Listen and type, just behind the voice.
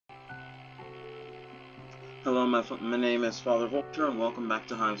Hello, my name is Father Vulture, and welcome back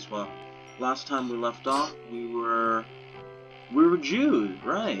to Hive. Last time we left off, we were Jude,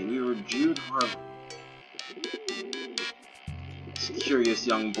 right? We were Jude Harvey. This curious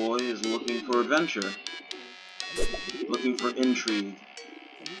young boy is looking for adventure, looking for intrigue.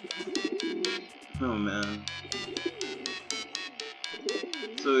 Oh man.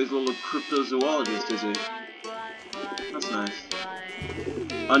 So he's a little cryptozoologist, is he? That's nice.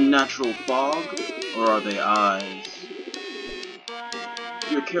 Unnatural fog? Or are they eyes?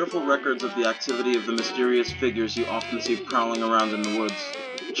 Your careful records of the activity of the mysterious figures you often see prowling around in the woods.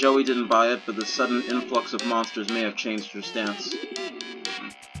 Joey didn't buy it, but the sudden influx of monsters may have changed her stance.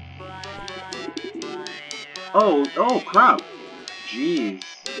 Oh crap! Jeez.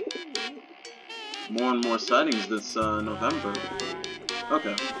 More and more sightings this November.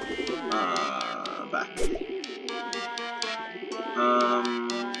 Okay. Back.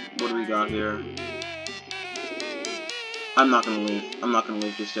 What do we got here? I'm not gonna leave. I'm not gonna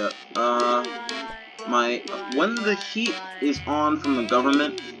leave just yet. When the heat is on from the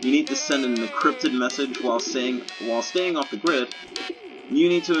government, you need to send an encrypted message while staying off the grid. You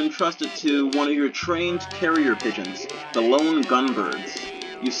need to entrust it to one of your trained carrier pigeons, the lone gunbirds.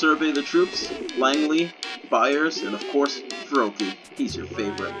 You survey the troops, Langley, Byers, and of course, Froakie. He's your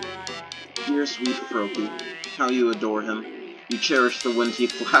favorite. Dear sweet Froakie, how you adore him. You cherish the wind he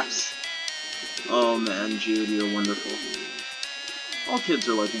flaps. Oh man, Jude, you're wonderful. All kids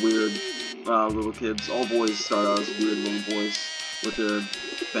are like weird little kids. All boys start out as weird little boys with their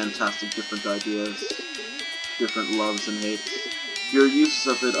fantastic different ideas, different loves and hates. Your uses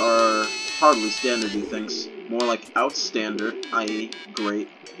of it are hardly standard, he thinks. More like outstandard, i.e. great.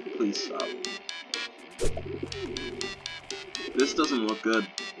 Please stop. This doesn't look good,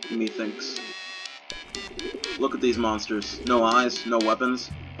 methinks. Look at these monsters. No eyes, no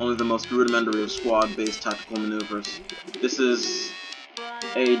weapons, only the most rudimentary of squad-based tactical maneuvers. This is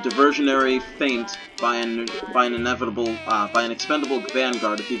a diversionary feint by an expendable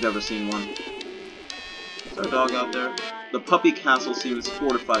vanguard if you've ever seen one. Is our dog out there? The puppy castle seems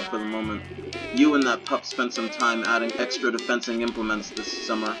fortified for the moment. You and that pup spent some time adding extra defensing implements this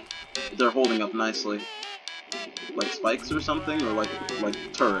summer. They're holding up nicely. Like spikes or something? Or like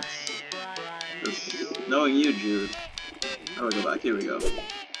turrets? Knowing you, Jude. How do I go back? Here we go.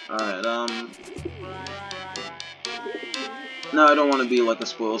 Alright, now I don't want to be like a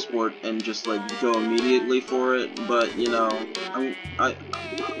spoil sport and just like go immediately for it, but you know,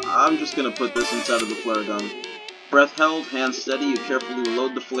 I'm just gonna put this inside of the flare gun. Breath held, hands steady, you carefully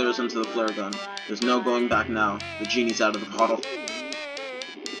load the flares into the flare gun. There's no going back now. The genie's out of the bottle.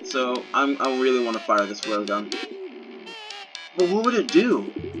 So, I really want to fire this flare gun. But what would it do?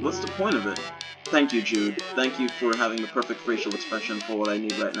 What's the point of it? Thank you, Jude. Thank you for having the perfect facial expression for what I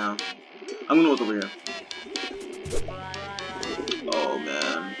need right now. I'm gonna look over here. Oh,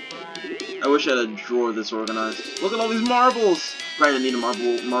 man. I wish I had a drawer this organized. Look at all these marbles! Right, I need a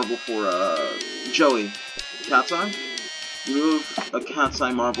marble for, Joey. Cat's eye? You move a cat's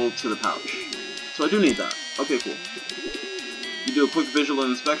eye marble to the pouch. So I do need that. Okay, cool. You do a quick visual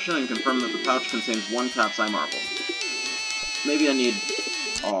inspection and confirm that the pouch contains one cat's eye marble. Maybe I need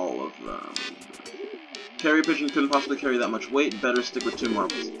all of them. Carrier pigeon couldn't possibly carry that much weight. Better stick with 2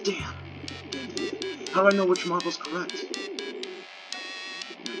 marbles. Damn! How do I know which marble's correct?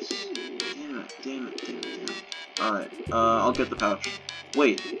 Damn it. Alright, I'll get the pouch.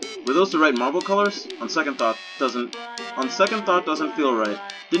 Wait, were those the right marble colors? On second thought, doesn't feel right.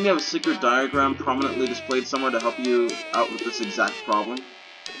 Didn't you have a secret diagram prominently displayed somewhere to help you out with this exact problem?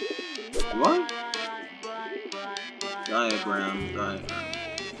 What? Diagram.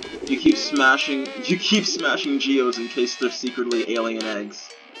 You keep smashing geos in case they're secretly alien eggs.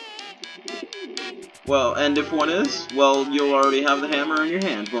 Well, and if one is, well, you'll already have the hammer in your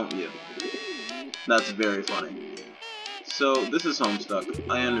hand, won't you? That's very funny. So, this is Homestuck.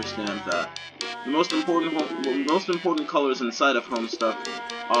 I understand that. The most important colors inside of Homestuck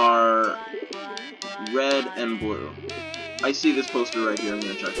are red and blue. I see this poster right here. I'm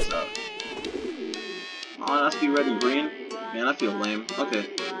gonna check this out. Oh, it has to be red and green? Man, I feel lame. Okay,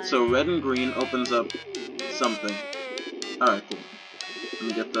 so red and green opens up something. Alright, cool. Let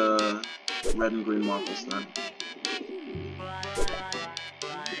me get the red and green marbles then.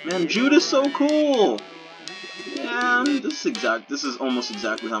 Man, Jude is so cool! Man, this is almost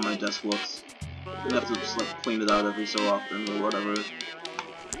exactly how my desk looks. I'm gonna have to just like clean it out every so often or whatever.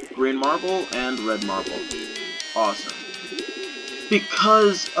 Green marble and red marble. Awesome.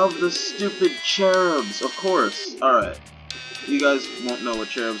 Because of the stupid cherubs, of course. Alright. You guys won't know what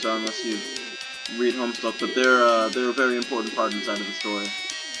cherubs are unless you read Homestuck, but they're a very important part inside of the story.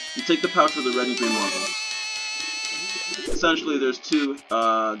 You take the pouch with the red and green marbles. Essentially, there's two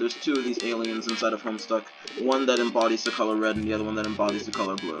of these aliens inside of Homestuck. One that embodies the color red, and the other one that embodies the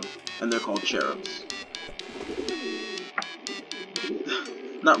color blue. And they're called cherubs.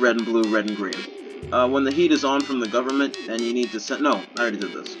 Not red and blue, red and green. When the heat is on from the government, and you need to send... No, I already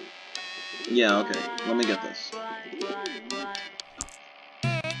did this. Yeah, okay. Let me get this.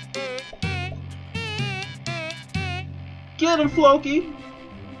 Get him, Floki!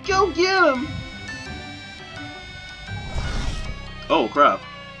 Go get him! Oh, crap.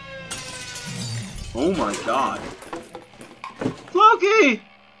 Oh my god. Floki!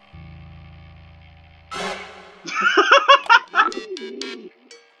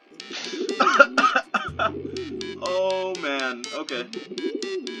 Oh man, okay.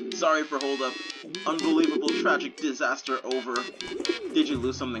 Sorry for hold up. Unbelievable tragic disaster over. Did you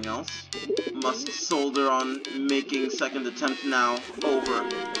lose something else? Must solder on making second attempt now. Over.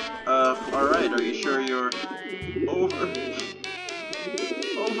 Alright, are you sure you're over?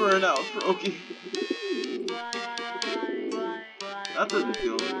 Over and out, Froakie. That doesn't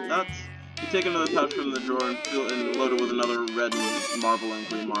feel... That's... You take another pouch from the drawer and load it with another red marble and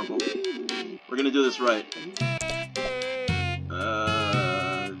green marble. We're gonna do this right.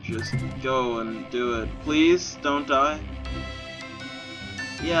 Just go and do it. Please, don't die.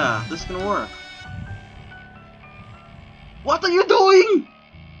 Yeah, this can work. What are you doing?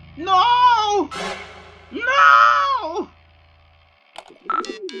 No! No!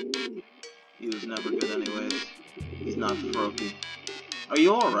 He was never good anyways. He's not Froakie. Are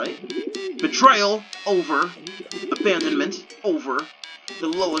you alright? Betrayal, over. Abandonment, over. The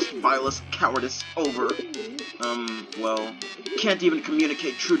lowest, vilest cowardice, over. Well, can't even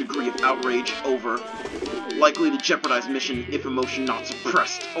communicate true degree of outrage, over. Likely to jeopardize mission if emotion not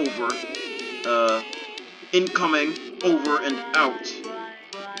suppressed, over. Incoming, over and out.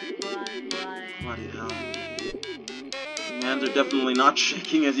 Bloody hell. Hands are definitely not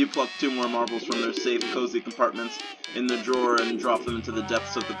shaking as you pluck 2 more marbles from their safe, cozy compartments in the drawer and drop them into the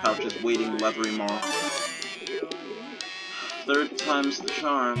depths of the pouch's waiting, leathery maw. 3rd time's the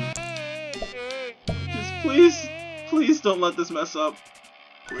charm. Just please don't let this mess up.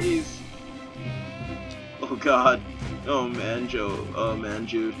 Please. Oh god. Oh man, Joe. Oh man,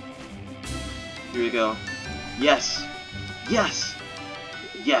 Jude. Here you go. Yes! Yes!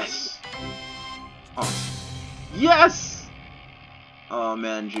 Yes! Oh. Yes! Oh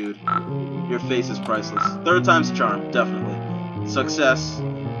man, Jude. Your face is priceless. 3rd time's a charm, definitely. Success.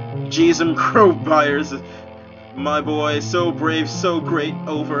 Jeez and crow buyers. My boy, so brave, so great,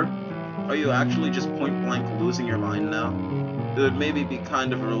 over. Are you actually just point blank losing your mind now? It would maybe be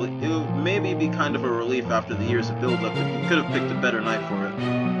kind of a relief after the years of build-up if you could have picked a better night for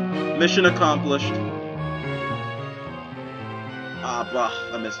it. Mission accomplished. Ah, bah,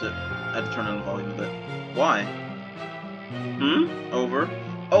 I missed it. I had to turn on the volume a bit. Why? Over.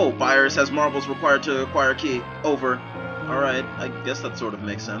 Oh, buyers has marbles required to acquire key. Over. Alright, I guess that sort of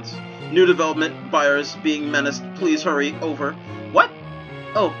makes sense. New development, buyers being menaced, please hurry, over. What?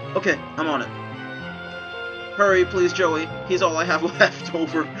 Oh, okay, I'm on it. Hurry, please, Joey. He's all I have left,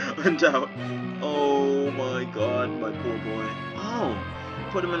 over and out. Oh my god, my poor boy. Oh,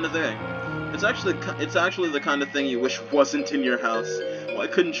 put him into there. It's actually the kind of thing you wish wasn't in your house. Why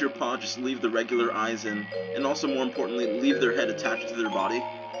couldn't your paw just leave the regular eyes in? And also, more importantly, leave their head attached to their body?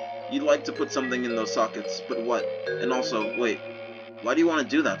 You'd like to put something in those sockets, but what? And also, wait, why do you want to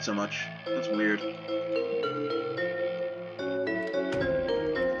do that so much? That's weird.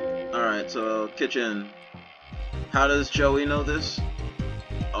 Alright, so, kitchen. How does Joey know this?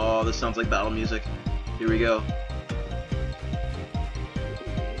 Oh, this sounds like battle music. Here we go.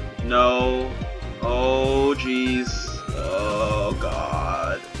 No. Oh, jeez. Oh,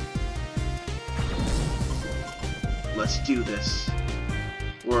 God. Let's do this.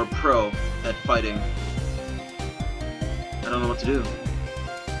 We're a pro at fighting. I don't know what to do.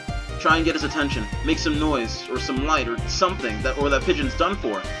 Try and get his attention. Make some noise, or some light, or something, that pigeon's done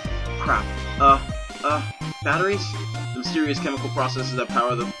for. Crap. Batteries? The mysterious chemical processes that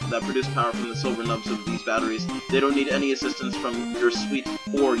produce power from the silver nubs of these batteries. They don't need any assistance from your sweet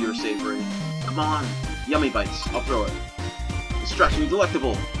or your savory. Come on. Yummy bites. I'll throw it. Distraction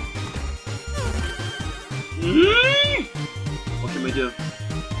delectable. What can we do?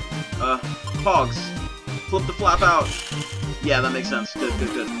 Hogs. Flip the flap out. Yeah, that makes sense. Good,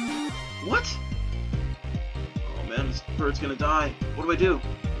 good, good. What? Oh man, this bird's gonna die. What do I do?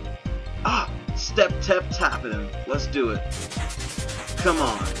 Ah! Step, tap, tap him. Let's do it. Come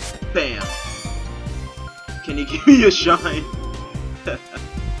on. Bam. Can you give me a shine?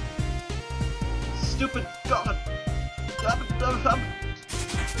 Stupid god.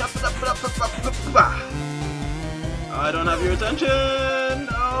 I don't have your attention!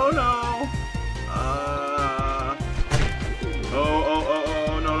 Oh no!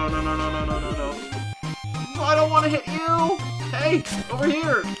 Oh, no, no. Oh, I don't want to hit you! Hey, over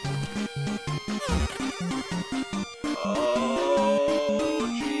here! Oh,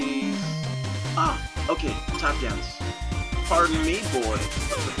 jeez. Ah, okay, tap dance. Pardon me, boy.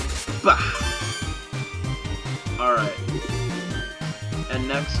 Bah! Alright. And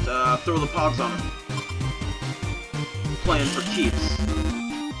next, throw the pogs on him. Playing for keeps.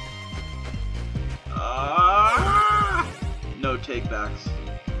 No takebacks.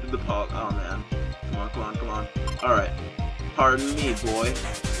 The pog. Oh man. Come on. Alright. Pardon me, boy.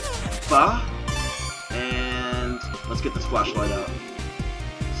 Bah! And let's get this flashlight out.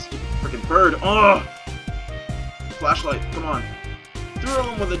 Stupid freaking bird. Oh! Flashlight, come on. Throw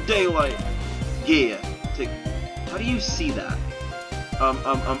him with a daylight. Yeah. Take. How do you see that?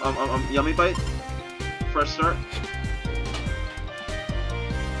 Yummy bite? Fresh start?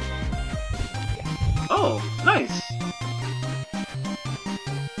 Oh, nice!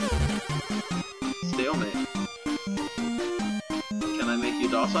 Stalemate. Can I make you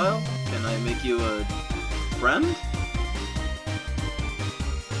docile? Can I make you a friend?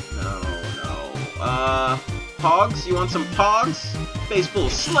 No. Pogs? You want some pogs? Face full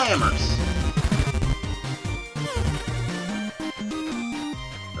of slammers!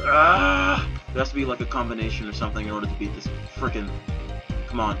 There has to be like a combination or something in order to beat this frickin'.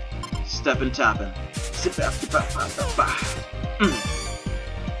 Come on. Step and tappin'. Sit back,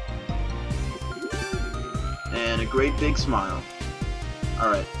 And a great big smile.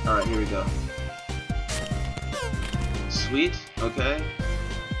 Alright, here we go. Sweet, okay.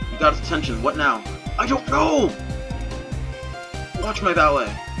 You got his attention, what now? I don't know! Watch my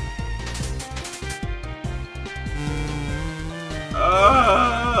ballet.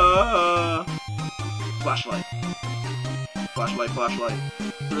 Flashlight. Flashlight.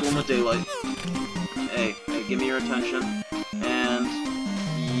 Through them with daylight. Hey, give me your attention. And...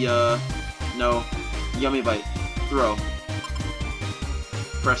 no. Yummy bite. Throw.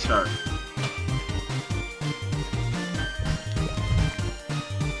 Press start.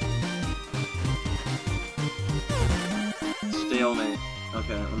 Stalemate.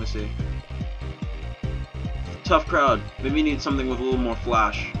 Okay, let me see. Tough crowd. Maybe you need something with a little more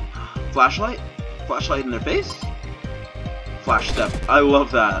flash. Flashlight? Flashlight in their face? Flash step. I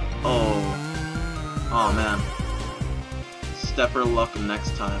love that. Oh man. Stepper luck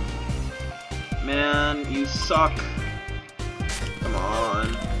next time. Man, you suck. Come on.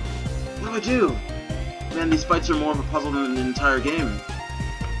 What do? Man, these fights are more of a puzzle than the entire game.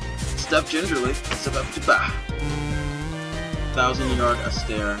 Step gingerly. Step up to bah. 1,000-yard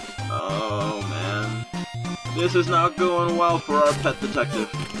stare. Oh man. This is not going well for our pet detective.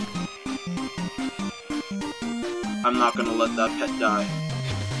 I'm not gonna let that pet die.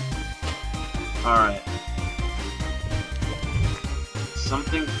 Alright.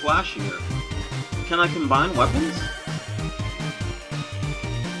 Something flashier. Can I combine weapons?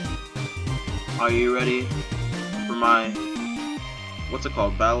 Are you ready for my... what's it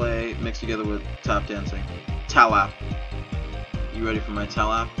called? Ballet mixed together with tap dancing. Talap. You ready for my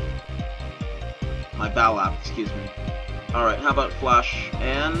talap? My ballap, excuse me. Alright, how about flash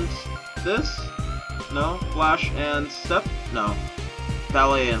and this? No. Flash and step? No.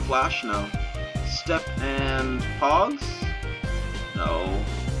 Ballet and flash? No. Step and pogs? No.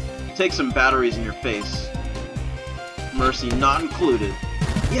 Take some batteries in your face. Mercy not included.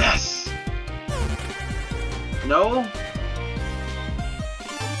 Yes! No?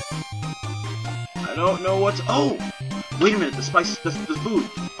 I don't know what's... oh! Wait a minute, the spice... the food.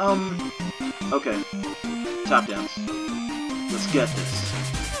 Okay. Tap dance. Let's get this.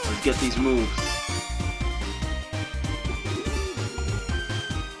 Let's get these moves.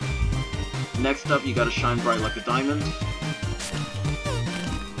 Next up, you gotta shine bright like a diamond.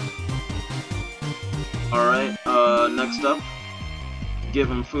 Alright, next up, give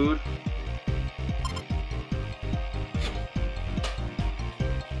him food.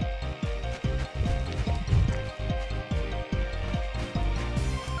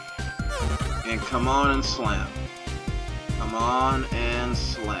 And come on and slam. Come on and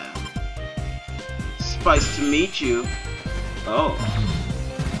slam. Spice to meet you. Oh.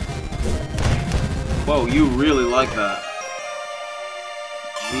 Whoa, you really like that.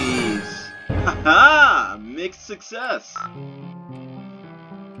 Jeez. Haha! Mixed success!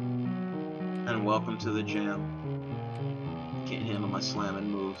 And welcome to the jam. Can't handle my slamming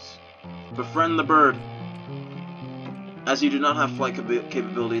moves. Befriend the bird. As you do not have flight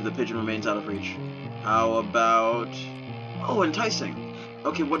capability, the pigeon remains out of reach. How about... oh, enticing!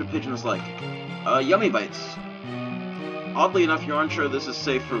 Okay, what do pigeons like? Yummy bites. Oddly enough, you're unsure this is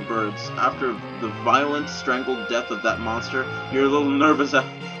safe for birds. After the violent, strangled death of that monster, you're a little nervous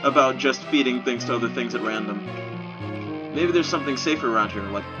about just feeding things to other things at random. Maybe there's something safer around here,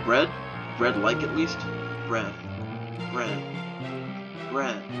 like bread? Bread-like, at least? Bread. Bread.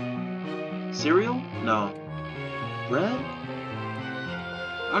 Bread. Cereal? No. Bread?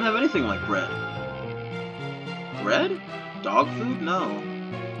 I don't have anything like bread. Bread? Dog food? No.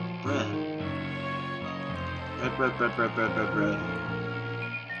 Bread. Bread.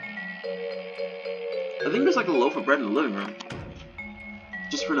 I think there's like a loaf of bread in the living room.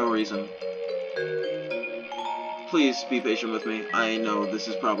 Just for no reason. Please be patient with me. I know this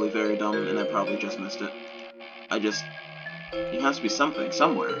is probably very dumb and I probably just missed it. There has to be something,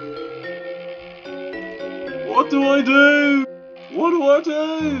 somewhere. What do I do? What do I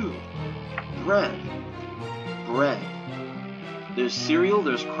do? Bread. Bread. There's cereal,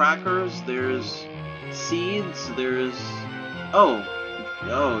 there's crackers, there's seeds, there's... Oh,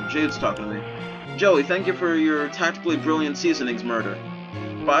 Jade's talking to me. Joey, thank you for your tactically brilliant seasonings murder.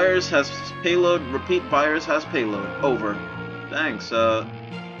 Buyers has payload, repeat buyers has payload. Over. Thanks, do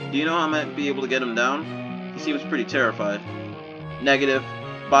you know how I might be able to get him down? He seems pretty terrified. Negative.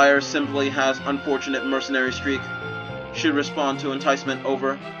 Buyer simply has unfortunate mercenary streak. Should respond to enticement.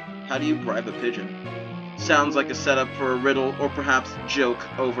 Over. How do you bribe a pigeon? Sounds like a setup for a riddle or perhaps joke.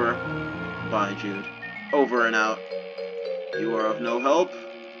 Over. Bye, Jude. Over and out. You are of no help.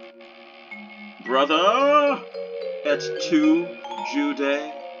 Brother! It's 2 Jude.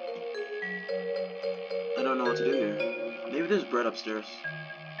 I don't know what to do here. Maybe there's bread upstairs.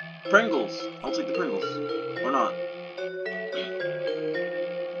 Pringles! I'll take the Pringles. Or not.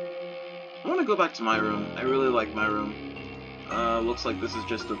 I want to go back to my room. I really like my room. Looks like this is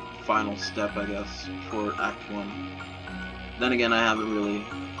just the final step, I guess, for Act 1. Then again, I haven't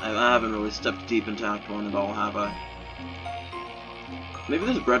really stepped deep into Act 1 at all, have I? Maybe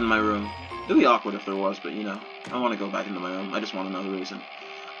there's bread in my room. It'd be awkward if there was, but you know, I want to go back into my room. I just want to know the reason.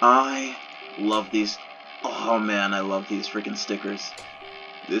 I love these. Oh man, I love these freaking stickers.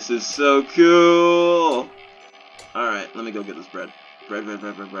 This is so cool! Alright, let me go get this bread.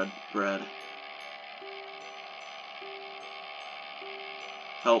 Bread.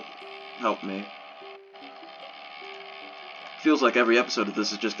 Help me. Feels like every episode of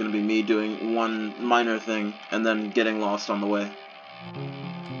this is just going to be me doing one minor thing and then getting lost on the way.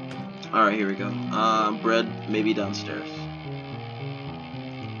 Alright, here we go. Bread, maybe downstairs.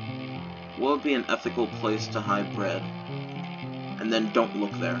 Will it be an ethical place to hide bread? And then don't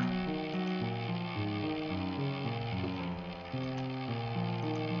look there.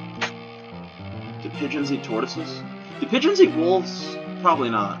 Do pigeons eat tortoises? Do pigeons eat wolves?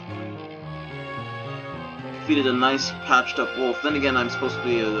 Probably not. Feeded a nice patched up wolf. Then again, I'm supposed to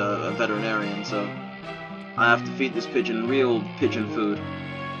be a veterinarian, so I have to feed this pigeon real pigeon food.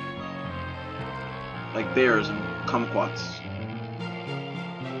 Like bears and kumquats.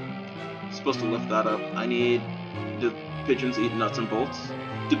 Supposed to lift that up. Do pigeons eat nuts and bolts?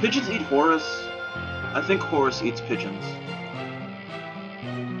 Do pigeons eat Horus? I think Horus eats pigeons.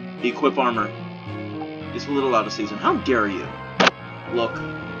 Equip armor. It's a little out of season. How dare you? Look,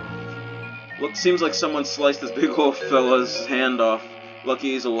 seems like someone sliced this big old fella's hand off.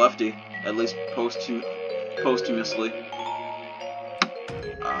 Lucky he's a lefty, at least posthumously.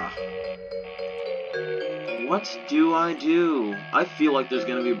 What do I do? I feel like there's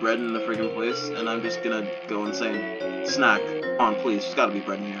gonna be bread in the friggin' place, and I'm just gonna go insane. Snack. Come on, please. There's gotta be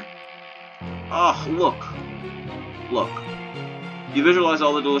bread in here. Oh, look. You visualize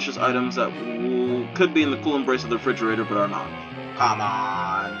all the delicious items that could be in the cool embrace of the refrigerator, but are not. Come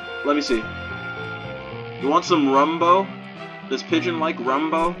on. Let me see. You want some rumbo? Does pigeon like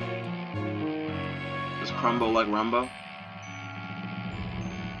rumbo? Does Crumbo like rumbo?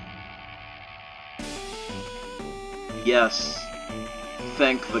 Yes.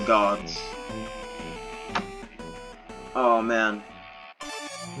 Thank the gods. Oh man.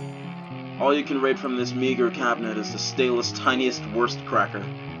 All you can raid from this meager cabinet is the stalest, tiniest, worst cracker.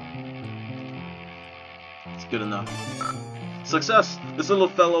 It's good enough. Success! This little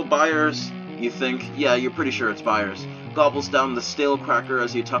fellow Byers, you think, yeah, you're pretty sure it's Byers, gobbles down the stale cracker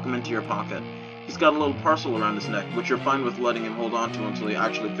as you tuck him into your pocket. He's got a little parcel around his neck, which you're fine with letting him hold on to until you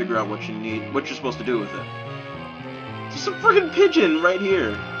actually figure out what you're supposed to do with it. There's a friggin' pigeon right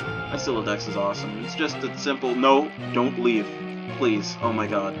here! My Silodex is awesome. It's just a simple, no, don't leave. Please, oh my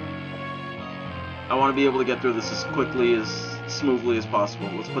god. I want to be able to get through this as quickly, as smoothly as possible.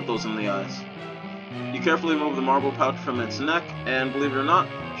 Let's put those in the eyes. You carefully remove the marble pouch from its neck, and believe it or not,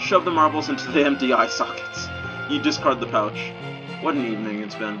 shove the marbles into the empty eye sockets. You discard the pouch. What an evening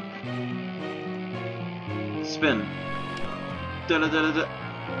it's been. Spin. Da-da-da-da-da.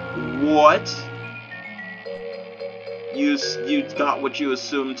 What? You got what you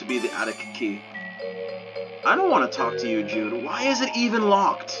assumed to be the attic key. I don't want to talk to you, Jude. Why is it even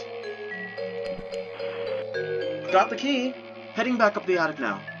locked? Got the key. Heading back up the attic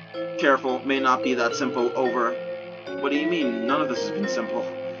now. Careful, may not be that simple. Over. What do you mean? None of this has been simple.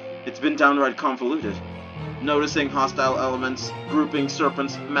 It's been downright convoluted. Noticing hostile elements, grouping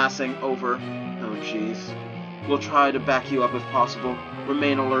serpents, massing. Over. Oh jeez. We'll try to back you up if possible.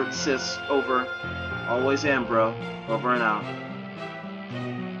 Remain alert, sis. Over. Always am, bro. Over and out.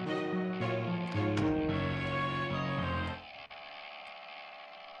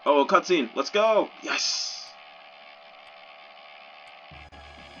 Oh, a cutscene. Let's go! Yes!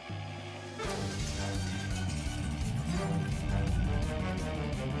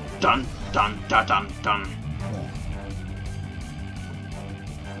 Dun, dun, dun, dun, dun.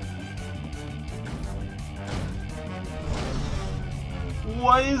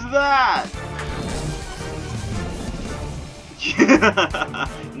 What is that?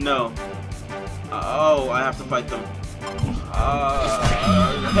 No. Oh, I have to fight them.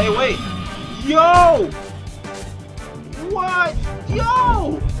 Hey, wait! Yo! What?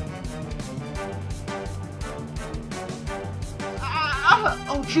 Yo!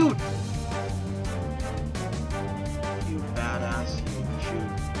 Oh, Jude! You badass, you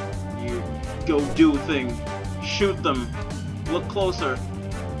Jude. You go do a thing. Shoot them. Look closer.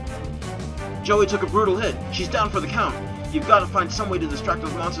 Joey took a brutal hit. She's down for the count. You've got to find some way to distract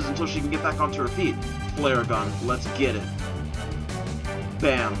those monsters until she can get back onto her feet. Flare gun. Let's get it.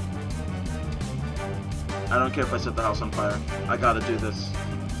 Bam. I don't care if I set the house on fire. I gotta do this.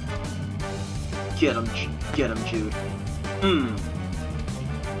 Get him, Jude.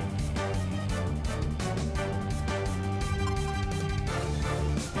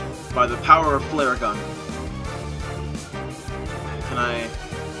 By the power of flare gun. Can I...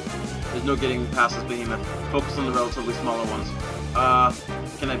 There's no getting past this behemoth. Focus on the relatively smaller ones.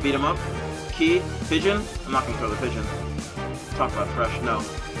 Can I beat him up? Key? Pigeon? I'm not gonna throw the pigeon. Talk about fresh, no.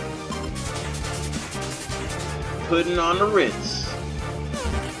 Putting on the Ritz.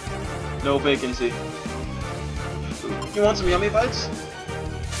 No vacancy. You want some yummy bites?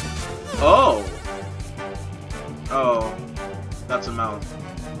 Oh! Oh. That's a mouth.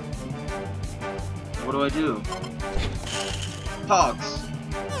 What do I do? Hogs.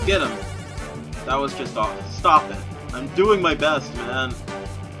 Get him. That was just off. Stop it. I'm doing my best, man.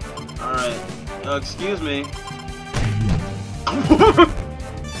 Alright. Excuse me.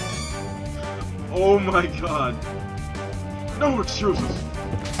 Oh my god. No excuses.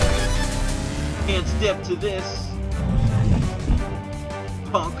 Can't step to this.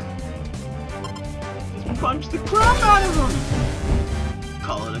 Punk. Just punch the crap out of him.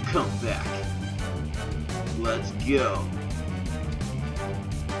 Call it a comeback. Let's go.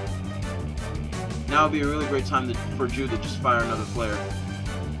 Now would be a really great time for Jude to just fire another flare.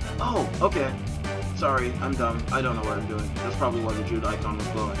 Oh, okay. Sorry, I'm dumb. I don't know what I'm doing. That's probably why the Jude icon was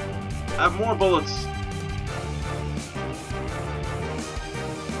glowing. I have more bullets!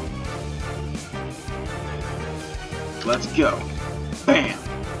 Let's go. Bam!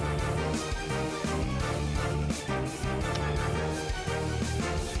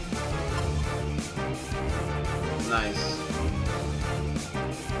 Nice.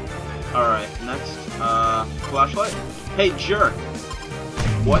 Alright, next. Flashlight? Hey, jerk!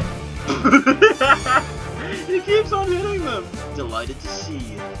 What? He keeps on hitting them! Delighted to see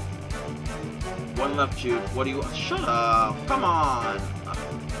you. One left, Jude. What do you... Shut up! Come on!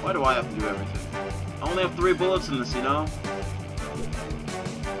 Why do I have to do everything? I only have 3 bullets in this, you know?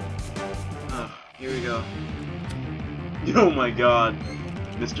 Here we go. Oh my god.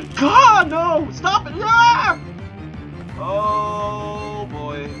 Mr. God, no! Stop it! Ah! Oh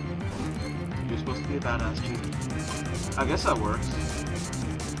boy. You're supposed to be a badass, Jude. I guess that works.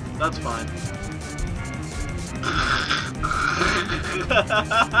 That's fine.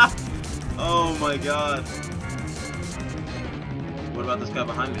 Oh my god. What about this guy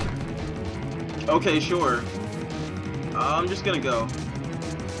behind me? Okay, sure. I'm just gonna go.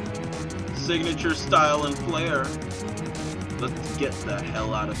 Signature style and flair. Let's get the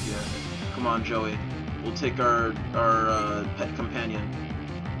hell out of here. Come on, Joey. We'll take our pet companion.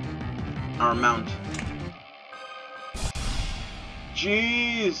 Our mount.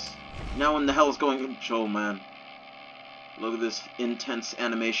 Jeez! Now when the hell is going... Oh, man. Look at this intense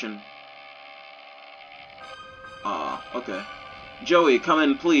animation. Okay. Joey, come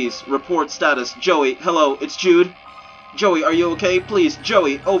in, please. Report status. Joey, hello, it's Jude. Joey, are you okay? Please,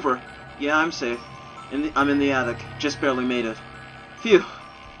 Joey, over. Yeah, I'm safe. I'm in the attic. Just barely made it. Phew.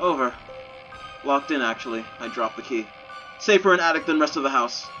 Over. Locked in, actually. I dropped the key. Safer in attic than rest of the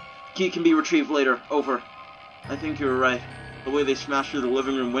house. Key can be retrieved later. Over. I think you were right. The way they smashed through the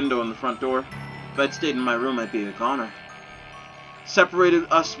living room window and the front door. If I'd stayed in my room, I'd be a goner.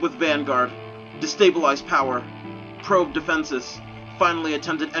 Separated us with Vanguard. Destabilized power. Probe defenses. Finally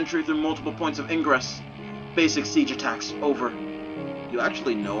attempted entry through multiple points of ingress. Basic siege attacks. Over. You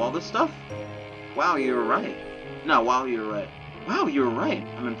actually know all this stuff? Wow, you were right. No, wow, you were right. Wow, you were right.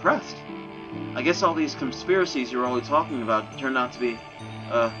 I'm impressed. I guess all these conspiracies you're always talking about turned out to be,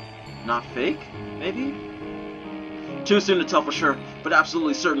 not fake? Maybe? Too soon to tell for sure, but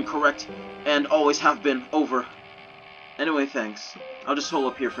absolutely certain, correct, and always have been. Over. Anyway, thanks. I'll just hole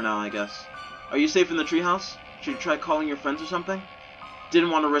up here for now, I guess. Are you safe in the treehouse? Should you try calling your friends or something?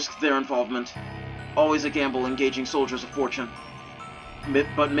 Didn't want to risk their involvement. Always a gamble engaging soldiers of fortune.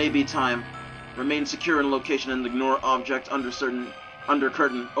 But maybe time. Remain secure in location and ignore object under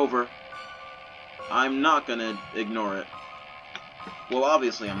curtain. Over. I'm not gonna ignore it. Well,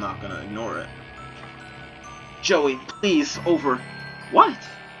 obviously I'm not gonna ignore it. Joey, please. Over. What?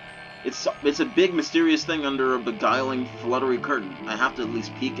 It's a big mysterious thing under a beguiling, fluttery curtain. I have to at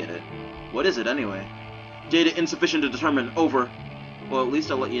least peek at it. What is it anyway? Data insufficient to determine. Over. Well, at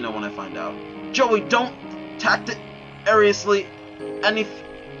least I'll let you know when I find out. Joey, don't tacticiously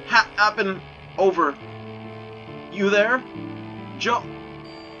happen. Over. You there?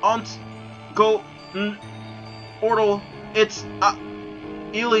 Go Ortal. It's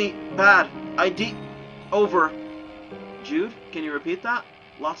really bad. ID. Over. Jude, can you repeat that?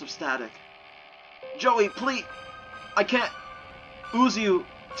 Lots of static. Joey, please. I can't ooze you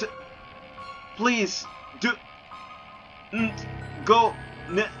to. Please do. Go.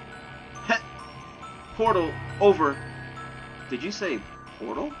 Portal. Over. Did you say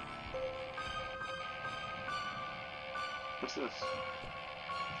portal? What's this?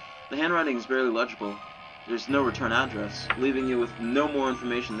 The handwriting is barely legible. There's no return address, leaving you with no more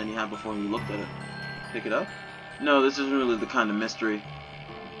information than you had before you looked at it. Pick it up? No, this isn't really the kind of mystery.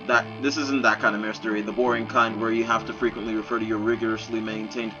 This isn't that kind of mystery, the boring kind where you have to frequently refer to your rigorously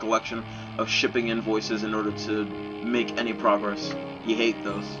maintained collection of shipping invoices in order to make any progress. You hate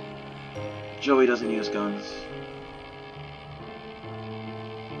those. Joey doesn't use guns.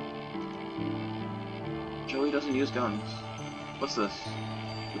 Joey doesn't use guns. What's this?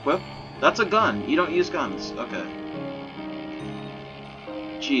 Equip? That's a gun. You don't use guns. Okay.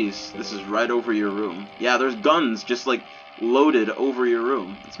 Jeez, this is right over your room. Yeah, there's guns just like loaded over your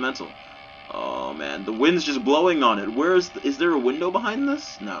room. It's mental. Oh man, the wind's just blowing on it. Is there a window behind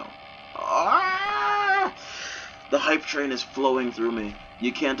this? No. Ah! The hype train is flowing through me.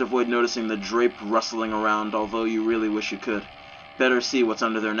 You can't avoid noticing the drape rustling around, although you really wish you could. Better see what's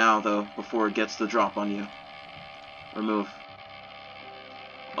under there now, though, before it gets the drop on you. Remove.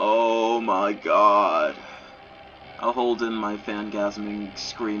 Oh my god. I'll hold in my fangasming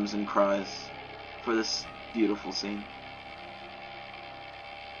screams and cries for this beautiful scene.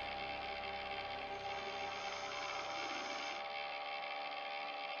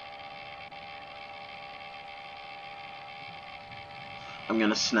 I'm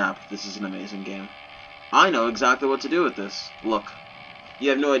gonna snap. This is an amazing game. I know exactly what to do with this. Look. You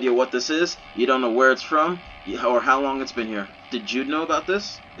have no idea what this is, you don't know where it's from, or how long it's been here. Did Jude know about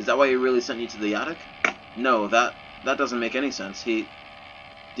this? Is that why he really sent you to the attic? No, that doesn't make any sense. Did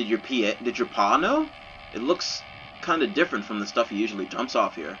your pa know? It looks kind of different from the stuff he usually dumps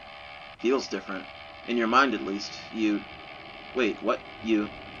off here. Feels different. In your mind, at least. Wait, what? You're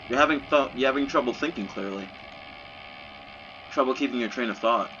having trouble thinking clearly. Trouble keeping your train of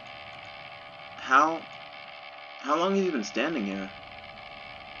thought. How long have you been standing here?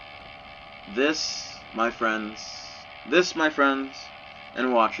 This, my friends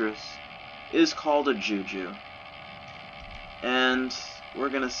and watchers, is called a juju. And we're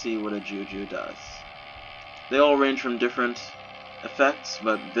gonna see what a juju does. They all range from different effects,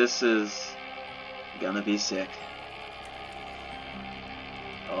 but this is gonna be sick.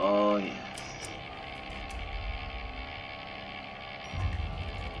 Oh yes.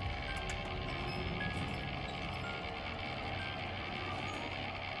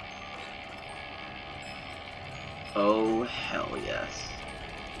 Oh, hell yes.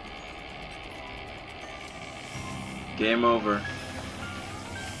 Game over.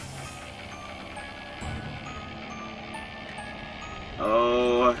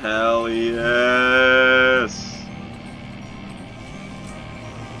 Oh, hell yes.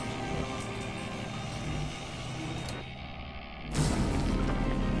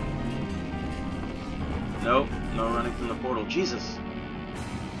 Nope, no running from the portal. Jesus.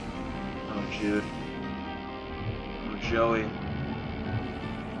 Oh, Jude. Joey.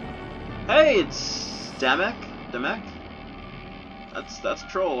 Hey, it's Demek? That's a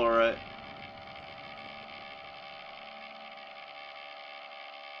troll, alright.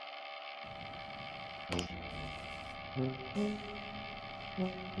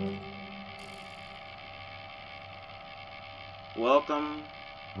 Welcome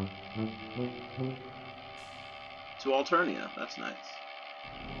to Alternia. That's nice.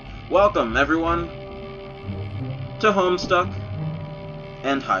 Welcome, everyone, to Homestuck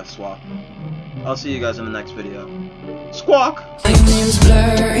and Hive Swap. I'll see you guys in the next video. Squawk! My name's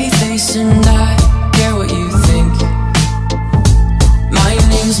Blurry Face and I care what you think. My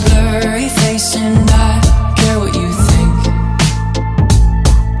name's Blurry Face and I care what you think.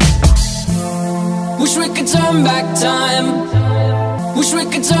 Wish we could turn back time. Wish we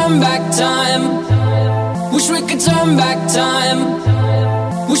could turn back time. Wish we could turn back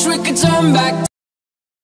time. Wish we could turn back time.